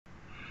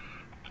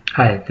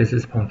Hi, this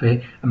is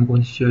Pengfei. I'm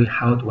going to show you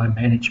how do I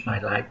manage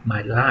my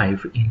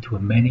life into a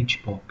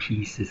manageable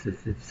pieces.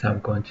 This is I'm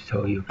going to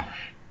show you.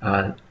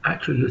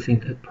 Actually using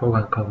the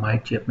program called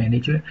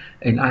Manger,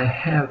 and I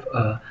have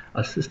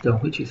a system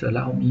which is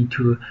allow me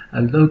to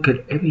look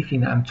at everything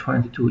that I'm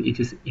trying to do. It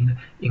is in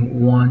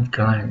one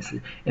glance,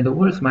 and the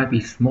words might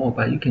be small,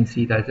 but you can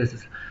see that this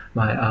is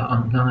my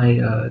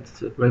online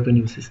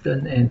revenue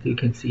system, and you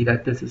can see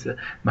that this is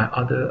my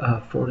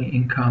other foreign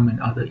income and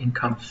other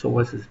income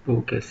sources,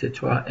 book,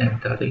 etc., and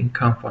the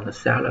income from the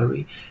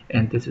salary.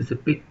 And this is a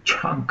big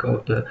chunk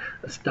of the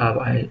stuff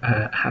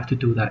I have to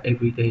do that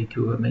every day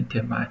to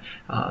maintain my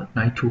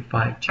 9 to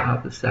 5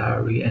 job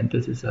salary. And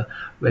this is a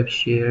web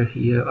share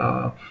here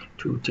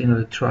to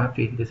generate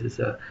traffic. This is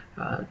a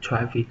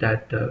traffic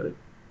that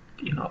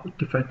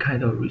different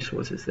kind of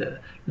resources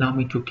that allow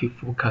me to keep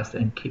focused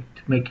and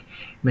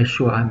make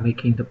sure I'm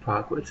making the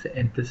progress.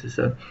 And this is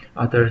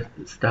other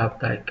stuff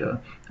like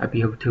I'll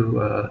be able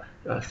to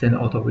send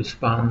auto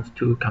response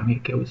to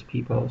communicate with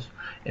people,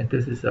 and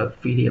this is a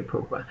video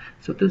program.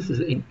 So this is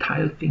the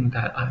entire thing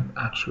that I'm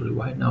actually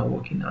right now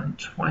working on,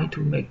 trying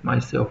to make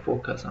myself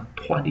focus on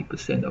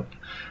 20% of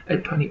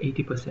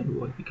 80%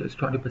 work, because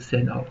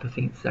 20% of the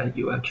things that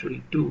you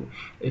actually do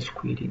is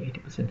creating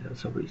 80%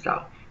 of the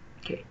result.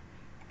 Okay.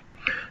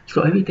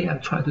 So everything I'm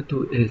trying to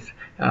do is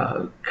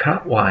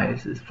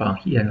clockwise is from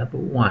here, number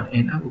one,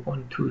 and I'm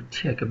going to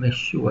check and make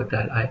sure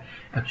that I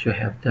actually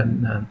have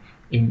them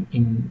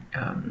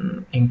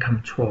in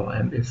control.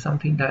 And it's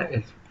something that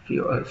is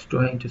feel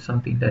strange to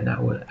something that I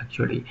will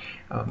actually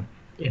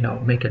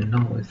make a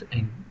noise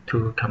and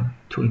to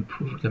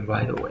improve them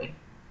right away.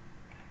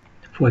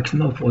 For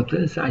example, for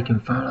this, I can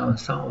find out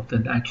some of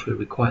them actually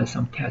require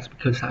some tests,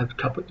 because I have a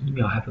couple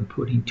email I haven't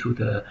put into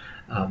the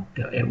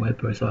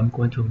Aweber, so I'm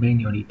going to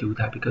manually do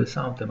that, because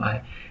some of them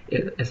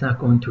it's not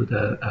going to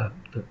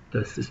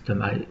the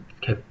system. I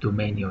kept do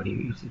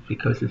manually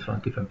because it's from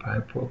different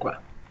private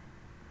program.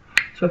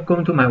 So I'm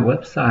going to my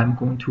website. I'm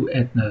going to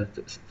add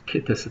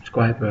the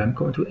subscriber. I'm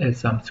going to add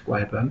some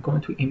subscriber. I'm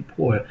going to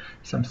import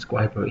some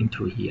subscriber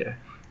into here.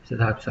 So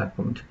that's what I'm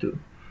going to do.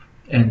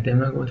 And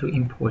then I'm going to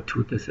import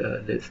to this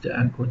list.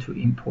 I'm going to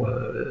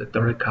import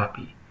direct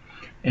copy,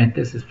 and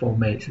this is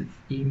format. It's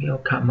email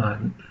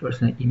command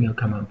first name, email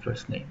command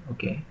first name.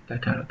 Okay,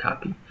 that kind of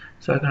copy.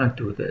 So I'm gonna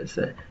do this.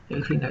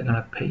 Everything I'm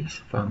gonna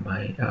paste from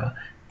my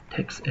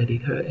text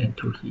editor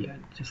into here,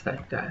 just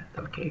like that.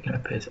 Okay, gonna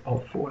paste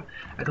all four.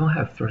 I don't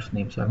have first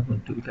name, so I'm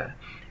going to do that,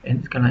 and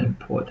it's gonna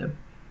import them.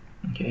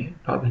 Okay,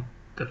 probably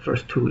the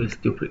first two is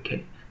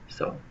duplicate.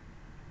 So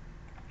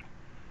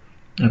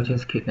I'll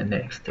just click the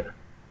next.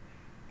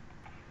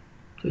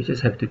 So you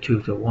just have to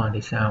choose the one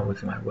that sound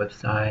with my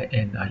website,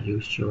 and I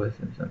use yours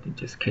and something,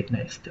 just click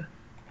next.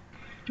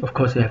 Of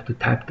course, you have to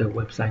type the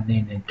website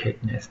name and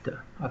click next,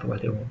 otherwise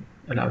they won't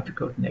allow you to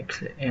go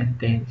next. And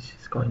then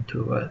it's going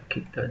to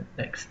click the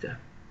next.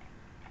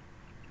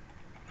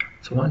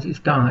 So once it's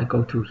done, I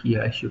go to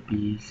here. I should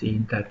be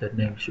seeing that the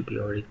name should be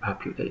already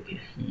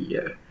populated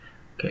here.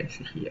 Okay, it's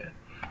here.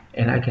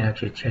 And I can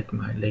actually check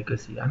my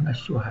legacy. I'm not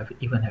sure I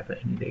even have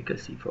any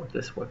legacy for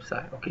this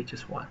website. Okay,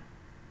 just one.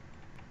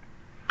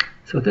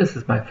 So this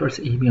is my first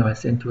email I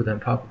sent to them,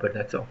 probably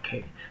that's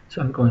okay.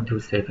 So I'm going to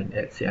save and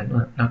exit.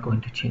 I'm not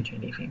going to change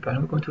anything, but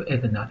I'm going to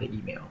add another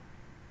email.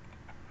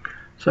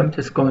 So I'm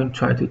just going to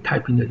try to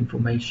type in the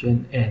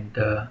information and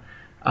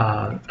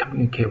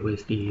communicate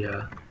with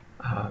the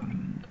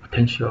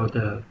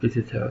potential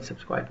visitor or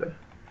subscriber.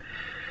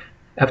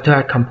 After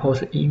I compose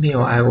the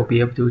email, I will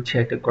be able to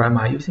check the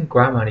grammar. Using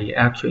Grammarly,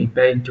 actually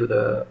embed into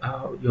the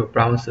your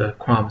browser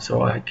Chrome.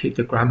 So I click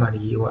the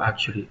Grammarly, you will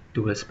actually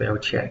do a spell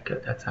check.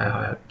 That's how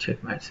I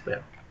check my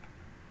spell.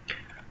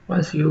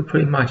 Once you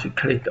pretty much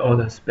click all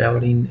the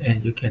spelling,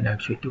 and you can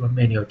actually do a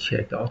manual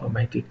check, the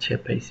automatic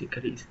check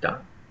basically is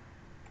done.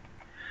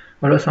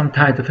 Although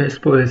sometimes the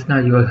Facebook is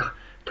not your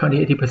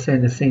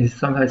 20–80% of things,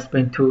 sometimes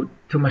spend too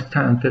much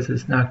time. This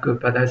is not good,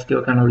 but I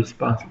still gonna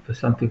respond to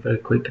something very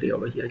quickly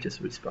over here.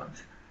 Just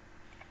response.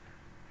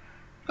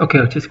 Okay,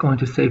 I'm just going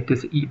to save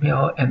this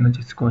email, and I'm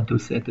just going to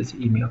send this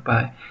email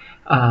by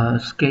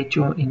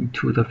schedule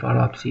into the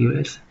follow-up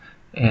series,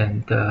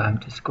 and I'm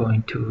just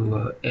going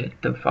to add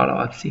the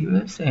follow-up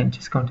series and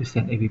just going to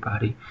send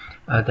everybody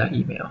that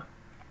email.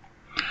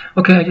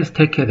 Okay, I just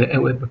take care of the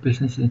Aweber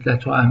business, and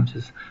that's why I'm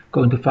just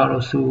going to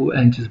follow through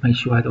and just make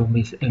sure I don't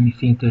miss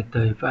anything. That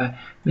if I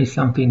miss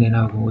something, then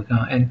I'll work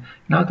on. And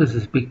now this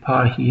is a big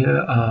part here.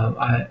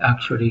 I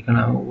actually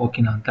gonna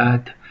working on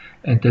that,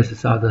 and this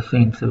is other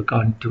things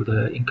regarding to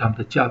the income,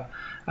 the job.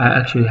 I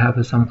actually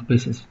have some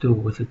business to do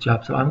with the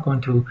job, so I'm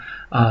going to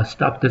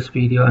stop this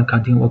video and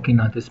continue working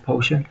on this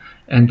portion,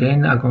 and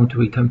then I'm going to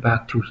return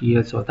back to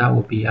here. So that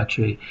will be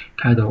actually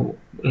kind of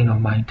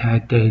my entire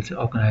day's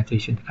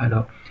organization, kind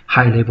of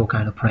high level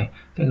kind of plan.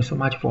 Thank you so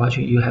much for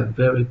watching. You have a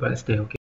very blessed day. Okay.